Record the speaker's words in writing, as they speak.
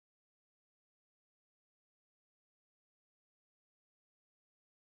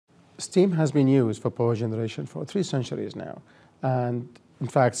Steam has been used for power generation for 3 centuries now, and in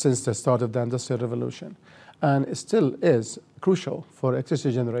fact since the start of the Industrial Revolution, and it still is crucial for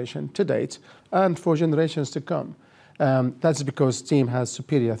electricity generation to date and for generations to come. That's because steam has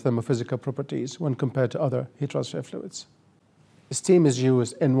superior thermophysical properties when compared to other heat transfer fluids. Steam is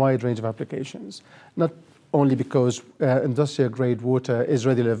used in a wide range of applications, not only because industrial grade water is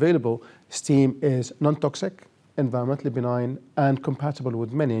readily available. Steam is non-toxic, environmentally benign, and compatible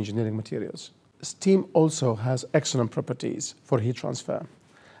with many engineering materials. Steam also has excellent properties for heat transfer.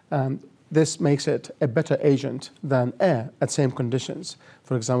 This makes it a better agent than air at same conditions,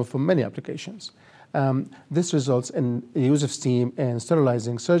 for example, for many applications. This results in the use of steam in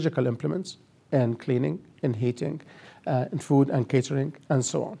sterilizing surgical implements, in cleaning, in heating, in food and catering, and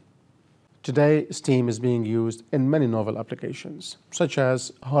so on. Today, steam is being used in many novel applications, such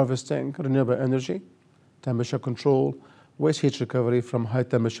as harvesting renewable energy, temperature control, waste heat recovery from high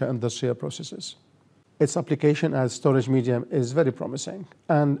temperature industrial processes. Its application as storage medium is very promising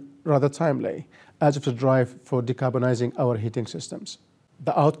and rather timely, as of the drive for decarbonizing our heating systems.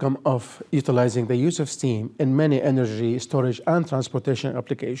 The outcome of utilizing the use of steam in many energy storage and transportation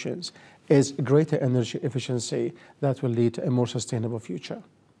applications is greater energy efficiency that will lead to a more sustainable future.